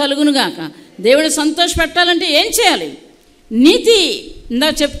మహిమ కలుగునుగాక. దేవుని సంతోష పెట్టాలంటే ఏం చేయాలి? నీతి,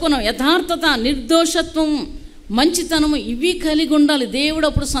 ఇందాక చెప్పుకున్నాం, యథార్థత, నిర్దోషత్వం, మంచితనము, ఇవి కలిగి ఉండాలి. దేవుడు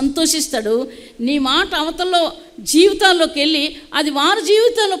అప్పుడు సంతోషిస్తాడు. నీ మాట అవతల్లో జీవితాల్లోకి వెళ్ళి అది వారి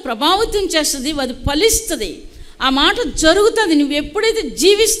జీవితాల్లో ప్రభావితం చేస్తుంది, అది ఫలిస్తుంది, ఆ మాట జరుగుతుంది నువ్వు ఎప్పుడైతే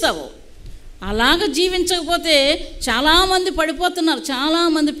జీవిస్తావో. అలాగ జీవించకపోతే చాలామంది పడిపోతున్నారు.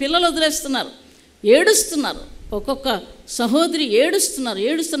 చాలామంది పిల్లలు వదిలేస్తున్నారు, ఏడుస్తున్నారు. ఒక్కొక్క సహోదరి ఏడుస్తున్నారు.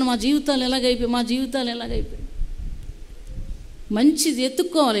 మా జీవితాలు ఎలాగైపోయి. మంచిది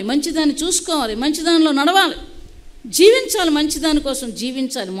ఎత్తుక్కోవాలి, మంచిదాన్ని చూసుకోవాలి, మంచిదానిలో నడవాలి, జీవించాలి, మంచిదాని కోసం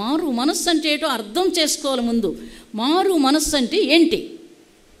జీవించాలి. మారు మనస్సు అంటే ఏటో అర్థం చేసుకోవాలి. ముందు మారు మనస్సు అంటే ఏంటి,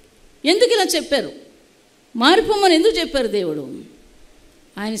 ఎందుకు ఇలా చెప్పారు, మారిపోమని ఎందుకు చెప్పారు దేవుడు?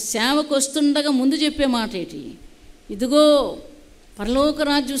 ఆయన సేవకు వస్తుండగా ముందు చెప్పే మాట ఏంటి? ఇదిగో పరలోక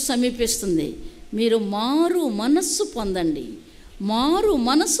రాజ్యం సమీపిస్తుంది, మీరు మారు మనస్సు పొందండి, మారు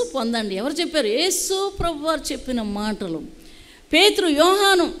మనస్సు పొందండి. ఎవరు చెప్పారు? యేసు ప్రభువు వారు చెప్పిన మాటలు. పేతురు,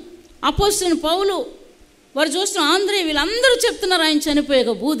 యోహాను, అపోస్తలుడైన పౌలు, వారు చూస్తున్న ఆంధ్రే, వీళ్ళందరూ చెప్తున్నారు. ఆయన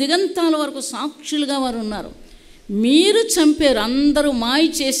చనిపోయాక భూదిగంతాల వరకు సాక్షులుగా వారు ఉన్నారు. మీరు చంపారు, అందరూ మాయ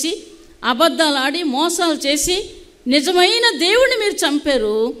చేసి, అబద్ధాలు ఆడి, మోసాలు చేసి నిజమైన దేవుడిని మీరు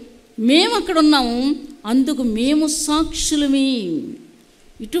చంపారు. మేము అక్కడ ఉన్నాము, అందుకు మేము సాక్షులమి.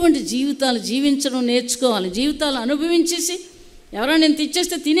 ఇటువంటి జీవితాలు జీవించడం నేర్చుకోవాలి. జీవితాలు అనుభవించేసి ఎవరైనా నేను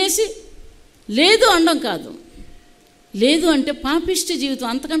తెచ్చేస్తే తినేసి లేదు అనడం కాదు. లేదు అంటే పాపిష్టి జీవితం,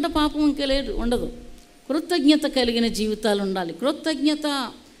 అంతకంటే పాపం ఇంకా లేదు, ఉండదు. కృతజ్ఞత కలిగిన జీవితాలు ఉండాలి.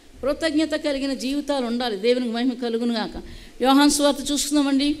 కృతజ్ఞత కలిగిన జీవితాలు ఉండాలి. దేవునికి మహిమ కలుగును గాక. యోహాను సువార్త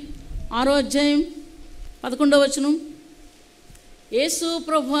చూసుకుందామండి, 6వ అధ్యాయం 11వ వచనం. యేసు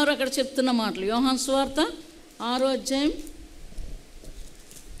ప్రభువు వారు అక్కడ చెప్తున్న మాటలు. యోహాను సువార్త 6వ అధ్యాయం.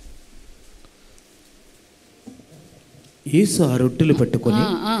 యేసు ఆ రొట్టెలు పట్టుకొని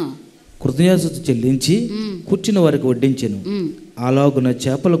కృతజ్ఞత చెల్లించి కూర్చున్న వారికి వడ్డించెను. అలాగున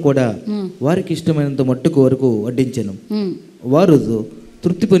చేపలు కూడా వారికి ఇష్టమైనంత మట్టుకు వరకు వడ్డించెను. వారు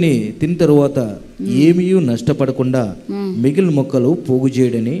తృప్తి పని తిన్న తరువాత ఏమీ నష్టపడకుండా మిగిలిన మొక్కలు పోగు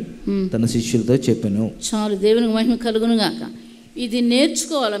చేయడని తన శిష్యులతో చెప్పాను. చాలు, దేవునికి మహిమ కలుగును గాక. ఇది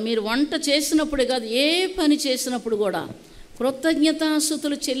నేర్చుకోవాలి. మీరు వంట చేసినప్పుడే కాదు, ఏ పని చేసినప్పుడు కూడా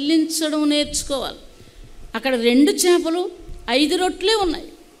కృతజ్ఞతాస్తుతులు చెల్లించడం నేర్చుకోవాలి. అక్కడ 2 చేపలు 5 రొట్టెలే ఉన్నాయి.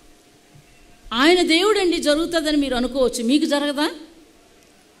 ఆయన దేవుడండి, జరుగుతుందని మీరు అనుకోవచ్చు. మీకు జరగదా?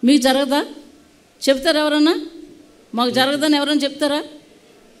 చెప్తారా ఎవరన్నా? మాకు జరగదని ఎవరన్నా చెప్తారా?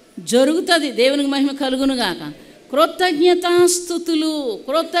 జరుగుతుంది. దేవునికి మహిమ కలుగును గాక. కృతజ్ఞతాస్తుతులు,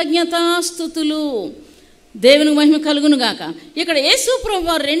 దేవునికి మహిమ కలుగును గాక. ఇక్కడ యేసు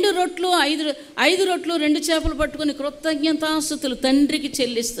ప్రభువు 2 రొట్టెలు 5 రొట్టెలు 2 చేపలు పట్టుకొని కృతజ్ఞతాస్తుతులు తండ్రికి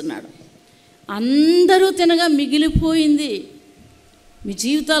చెల్లిస్తున్నాడు. అందరూ తినగా మిగిలిపోయింది. మీ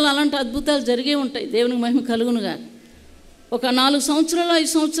జీవితాలు అలాంటి అద్భుతాలు జరిగే ఉంటాయి. దేవునికి మహిమ కలుగునుగా. ఒక 4 సంవత్సరాలు 5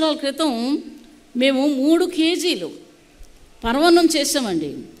 సంవత్సరాల క్రితం మేము 3 కేజీలు పరవన్నం చేసామండి.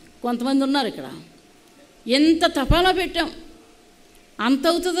 కొంతమంది ఉన్నారు ఇక్కడ. ఎంత తపాలా పెట్టాం, అంత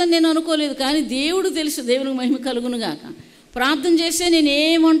అవుతుందని నేను అనుకోలేదు. కానీ దేవుడు తెలుసు. దేవునికి మహిమ కలుగునుగాక. ప్రార్థన చేసే నేను ఏ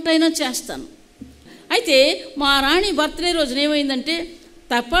వంట అయినా చేస్తాను. అయితే మా రాణి బర్త్డే రోజున ఏమైందంటే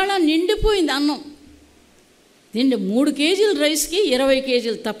తపాలా నిండిపోయింది. అన్నం 3 కేజీల రైస్కి 20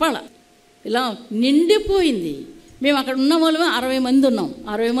 కేజీల తపాలా ఇలా నిండిపోయింది. మేము అక్కడ ఉన్న వాళ్ళమే 60 మంది ఉన్నాం.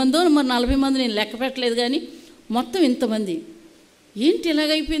 60 మందో మరి 40 మంది నేను లెక్క పెట్టలేదు. కానీ మొత్తం ఇంతమంది. ఏంటి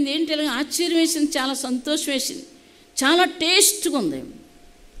ఇలాగైపోయింది, ఏంటి ఇలాగ ఆశ్చర్యం వేసింది, చాలా సంతోషం వేసింది, చాలా టేస్ట్గా ఉంది.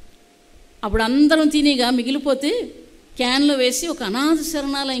 అప్పుడు అందరం తినిగా మిగిలిపోతే క్యాన్లో వేసి ఒక అనాథ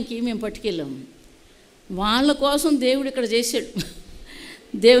శరణాలయంకి మేము పట్టుకెళ్ళాము. వాళ్ళ కోసం దేవుడు ఇక్కడ చేశాడు.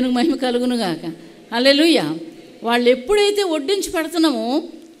 దేవునికి మహిమ కలుగునుగాక. హల్లెలూయా. వాళ్ళు ఎప్పుడైతే వడ్డించి పెడుతున్నామో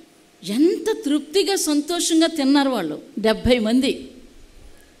ఎంత తృప్తిగా సంతోషంగా తిన్నారు వాళ్ళు. 70 మంది.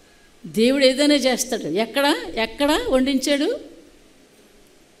 దేవుడు ఏదైనా చేస్తాడు. ఎక్కడ వండించాడు?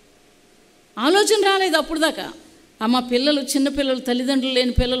 ఆలోచన రాలేదు అప్పుడు దాకా. అమ్మ పిల్లలు, చిన్నపిల్లలు, తల్లిదండ్రులు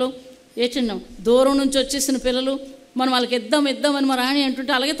లేని పిల్లలు, ఏచిన్నాం దూరం నుంచి వచ్చేసిన పిల్లలు, మనం వాళ్ళకి ఇద్దామని మా రాణి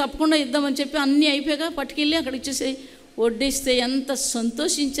అంటుంటే అలాగే తప్పకుండా ఇద్దామని చెప్పి అన్నీ అయిపోయాక పట్టుకెళ్ళి అక్కడ ఇచ్చేసి వడ్డిస్తే ఎంత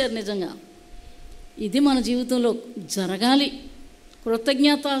సంతోషించారు నిజంగా. ఇది మన జీవితంలో జరగాలి.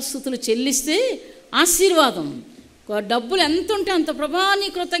 కృతజ్ఞతాస్తుతులు చెల్లిస్తే ఆశీర్వాదం. డబ్బులు ఎంత ఉంటే అంత, ప్రభా నీ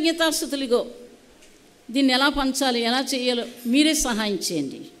కృతజ్ఞతాస్తుతులు ఇగో, దీన్ని ఎలా పంచాలి, ఎలా చేయాలో మీరే సహాయం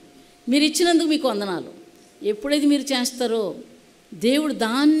చేయండి, మీరు ఇచ్చినందుకు మీకు వందనాలు. ఎప్పుడైతే మీరు చేస్తారో దేవుడు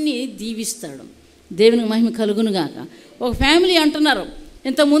దాన్ని దీవిస్తాడు. దేవునికి మహిమ కలుగునుగాక. ఒక ఫ్యామిలీ అంటున్నారు,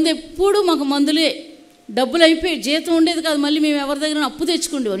 ఇంతకుముందు ఎప్పుడు మాకు మందులే, డబ్బులు అయిపోయి జీతం ఉండేది కాదు, మళ్ళీ మేము ఎవరి దగ్గర అప్పు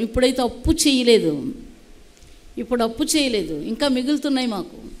తెచ్చుకుండేవారు. ఇప్పుడైతే అప్పు చేయలేదు, ఇంకా మిగులుతున్నాయి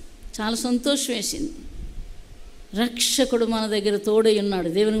మాకు. చాలా సంతోషం వేసింది. రక్షకుడు మన దగ్గర తోడై ఉన్నాడు.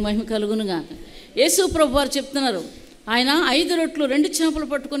 దేవునికి మహిమ కలుగునుగాక. యేసు ప్రభు వారు చెప్తున్నారు, ఆయన 5 రొట్లు 2 చేపలు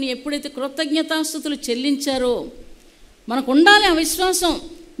పట్టుకొని ఎప్పుడైతే కృతజ్ఞతాస్తుతులు చెల్లించారో, మనకు ఉండాలి ఆ విశ్వాసం.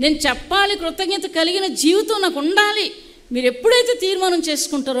 నేను చెప్పాలి, కృతజ్ఞత కలిగిన జీవితం నాకు ఉండాలి. మీరు ఎప్పుడైతే తీర్మానం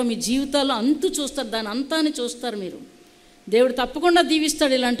చేసుకుంటారో మీ జీవితాల్లో అంతు చూస్తారు, దాని అంతాన్ని చూస్తారు మీరు. దేవుడు తప్పకుండా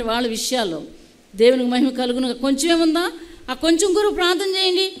దీవిస్తాడు ఇలాంటి వాళ్ళ విషయాల్లో. దేవునికి మహిమ కలుగును. కొంచెమేముందా, ఆ కొంచెం గురువు ప్రార్థన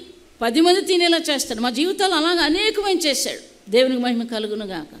చేయండి, 10 మంది తినేలా చేస్తాడు. మా జీవితాలు అలాగా అనేకమైన చేశాడు. దేవునికి మహిమ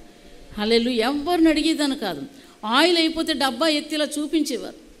కలుగునుగాక. హల్లెలూయా. ఎవరిని అడిగేదాన్ని కాదు. ఆయిల్ అయిపోతే డబ్బా ఎత్తిలా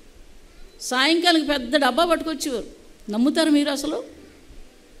చూపించేవారు. సాయంకాలం పెద్ద డబ్బా పట్టుకొచ్చేవారు. నమ్ముతారు మీరు? అసలు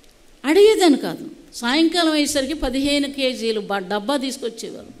అడిగేదాన్ని కాదు. సాయంకాలం అయ్యేసరికి 15 కేజీలు డబ్బా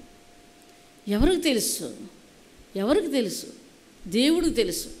తీసుకొచ్చేవారు. ఎవరికి తెలుసు? దేవుడికి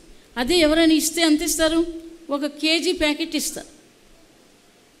తెలుసు. అదే ఎవరైనా ఇస్తే అంత ఇస్తారు, 1 కేజీ ప్యాకెట్ ఇస్తారు.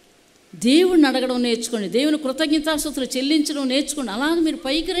 దేవుడిని అడగడం నేర్చుకోండి. దేవుని కృతజ్ఞతాస్తుతులు చెల్లించడం నేర్చుకోండి. అలాగ మీరు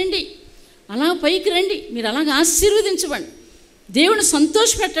పైకి రండి, మీరు అలాగ ఆశీర్వదించబండి, దేవుని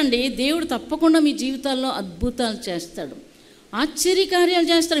సంతోషపెట్టండి. దేవుడు తప్పకుండా మీ జీవితాల్లో అద్భుతాలు చేస్తాడు, ఆశ్చర్యకార్యాలు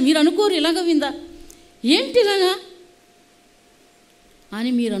చేస్తాడు. మీరు అనుకోరు ఇలాగ విందా, ఏంటి ఇలాగా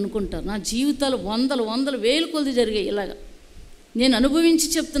అని మీరు అనుకుంటారు. నా జీవితాలు వందలు వేలు కొలది జరిగాయి ఇలాగా. నేను అనుభవించి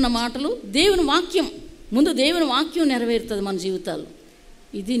చెప్తున్న మాటలు దేవుని వాక్యం. ముందు దేవుని వాక్యం నెరవేరుతుంది మన జీవితాల్లో.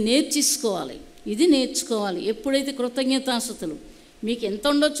 ఇది నేర్చుకోవాలి. ఎప్పుడైతే కృతజ్ఞతాస్తుతులు, మీకు ఎంత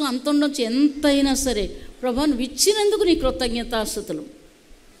ఉండొచ్చు అంత ఉండొచ్చు, ఎంతైనా సరే, ప్రభా నువ్వు ఇచ్చినందుకు నీ కృతజ్ఞతాస్తుతులు,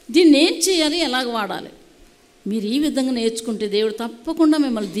 దీన్ని ఏం చేయాలి, ఎలాగ వాడాలి, మీరు ఈ విధంగా నేర్చుకుంటే దేవుడు తప్పకుండా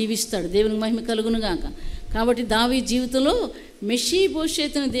మిమ్మల్ని దీవిస్తాడు. దేవునికి మహిమ కలుగునుగాక. కాబట్టి దావీదు జీవితంలో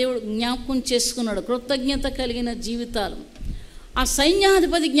మెషీబోషేతుని దేవుడు జ్ఞాపకం చేసుకున్నాడు. కృతజ్ఞత కలిగిన జీవితాలు. ఆ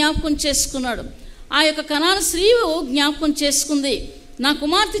సైన్యాధిపతి జ్ఞాపకం చేసుకున్నాడు. ఆ యొక్క కనాను స్త్రీవు జ్ఞాపకం చేసుకుంది. నా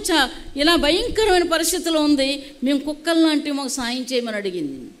కుమార్తె ఇలా భయంకరమైన పరిస్థితిలో ఉంది, మేము కుక్కలు లాంటివి మాకు సాయం చేయమని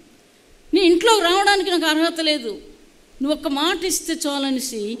అడిగింది. నీ ఇంట్లోకి రావడానికి నాకు అర్హత లేదు, నువ్వు ఒక్క మాట ఇస్తే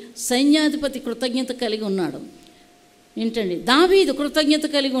చాలనేసి సైన్యాధిపతి కృతజ్ఞత కలిగి ఉన్నాడు. ఏంటండి, దావీదు కృతజ్ఞత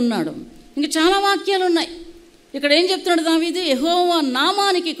కలిగి ఉన్నాడు. ఇంకా చాలా వాక్యాలు ఉన్నాయి. ఇక్కడ ఏం చెప్తున్నాడు దావీదు? యెహోవా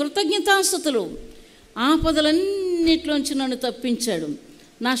నామానికి కృతజ్ఞతాస్తుతులు, ఆపదలన్నిట్లోంచి నన్ను తప్పించాడు,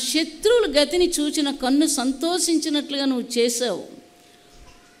 నా శత్రువుల గతిని చూచిన కన్ను సంతోషించినట్లుగా నువ్వు చేసావు.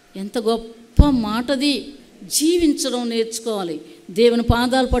 ఎంత గొప్ప మాటది. జీవించడం నేర్చుకోవాలి. దేవుని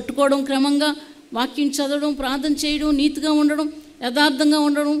పాదాలు పట్టుకోవడం, క్రమంగా వాక్యం చదవడం, ప్రార్థన చేయడం, నీతిగా ఉండడం, యథార్థంగా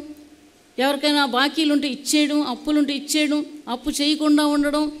ఉండడం, ఎవరికైనా బాకీలు ఉంటే ఇచ్చేయడం, అప్పులుంటే ఇచ్చేయడం, అప్పు చేయకుండా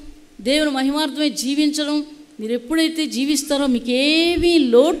ఉండడం, దేవుని మహిమార్థమే జీవించడం. మీరు ఎప్పుడైతే జీవిస్తారో మీకు ఏమీ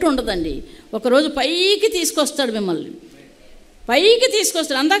లోటు ఉండదండి. ఒకరోజు పైకి తీసుకొస్తాడు మిమ్మల్ని. పైకి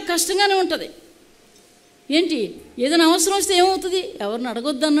తీసుకొస్తాడు. అందాక కష్టంగానే ఉంటుంది. ఏంటి, ఏదైనా అవసరం వస్తే ఏమవుతుంది? ఎవరిని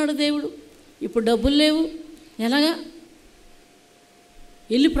అడగొద్దు అన్నాడు దేవుడు. ఇప్పుడు డబ్బులు లేవు, ఎలాగా?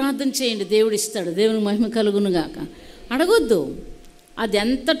 వెళ్ళి ప్రార్థన చేయండి, దేవుడు ఇస్తాడు. దేవుని మహిమ కలుగునుగాక. అడగొద్దు. అది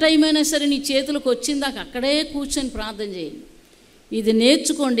ఎంత టైం అయినా సరే నీ చేతులకు వచ్చిందాక అక్కడే కూర్చొని ప్రార్థన చేయండి. ఇది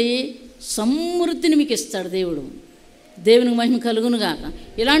నేర్చుకోండి, సమృద్ధిని మీకు ఇస్తాడు దేవుడు. దేవునికి మహిమ కలుగునుగాక.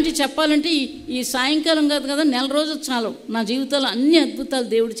 ఇలాంటివి చెప్పాలంటే ఈ సాయంకాలం కాదు కదా, నెల రోజులు చాలు. నా జీవితంలో అన్ని అద్భుతాలు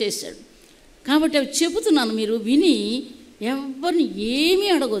దేవుడు చేశాడు. కాబట్టి అవి చెబుతున్నాను, మీరు విని ఎవరిని ఏమీ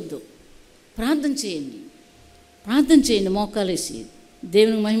అడగొద్దు. ప్రార్థన చేయండి, ప్రార్థన చేయండి మోకాలేసి.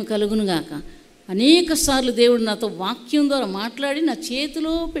 దేవునికి మహిమ కలుగునుగాక. అనేక సార్లు దేవుడు నాతో వాక్యం ద్వారా మాట్లాడి నా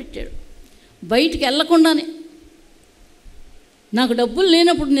చేతిలో పెట్టాడు. బయటికి వెళ్ళకుండానే. నాకు డబ్బులు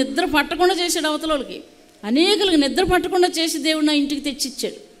లేనప్పుడు నిద్ర పట్టకుండా చేశాడు అవతల వాళ్ళకి. అనేకులకు నిద్ర పట్టకుండా చేసి దేవుడు నా ఇంటికి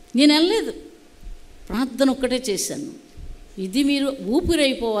తెచ్చిచ్చాడు. నేను వెళ్ళలేదు, ప్రార్థన ఒక్కటే చేశాను. ఇది మీరు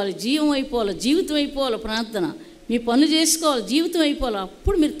ఊపిరైపోవాలి, జీవం అయిపోవాలి, జీవితం అయిపోవాలి. ప్రార్థన మీ పనులు చేసుకోవాలి, జీవితం అయిపోవాలి.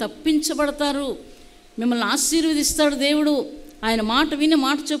 అప్పుడు మీరు తప్పించబడతారు. మిమ్మల్ని ఆశీర్వదిస్తాడు దేవుడు. ఆయన మాట విని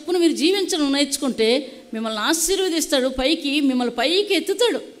మాట చొప్పున మీరు జీవించడం నేర్చుకుంటే మిమ్మల్ని ఆశీర్వదిస్తాడు. మిమ్మల్ని పైకి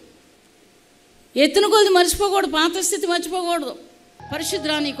ఎత్తుతాడు. ఎత్తున కొద్ది మర్చిపోకూడదు, పాత స్థితి మర్చిపోకూడదు. పరిశుద్ధ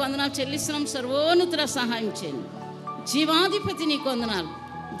నీకు వందనాలు చెల్లిస్తున్నాం. సర్వోన్నతుల సహాయం చేయండి. జీవాధిపతి నీకు వందనాలు.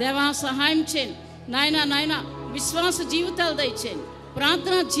 దేవా సహాయం చేయండి నాయన. విశ్వాస జీవితాలు దయచేయండి,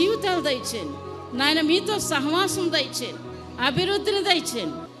 ప్రార్థనా జీవితాలు దయచేయండి నాయన. మీతో సహవాసం దయచేయండి, అభివృద్ధిని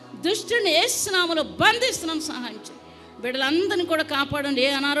దయచేయండి. దుష్టుని యేసు నామములో బంధిస్తున్నాం. సహాయం చేయండి. బిడ్డలందరినీ కూడా కాపాడండి. ఏ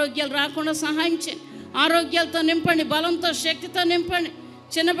అనారోగ్యాలు రాకుండా సహాయం చేయండి. ఆరోగ్యాలతో నింపండి, బలంతో శక్తితో నింపండి.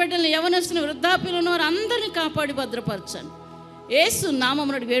 చిన్న బిడ్డలను, యవనస్తులను, వృద్ధాప్యులను వారు అందరినీ కాపాడి భద్రపరచండి. యేసు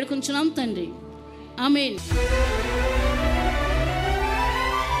నామమున వేడుకుంటున్నాం తండ్రి, ఆమేన్.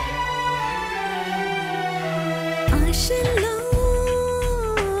 ఆశల్లో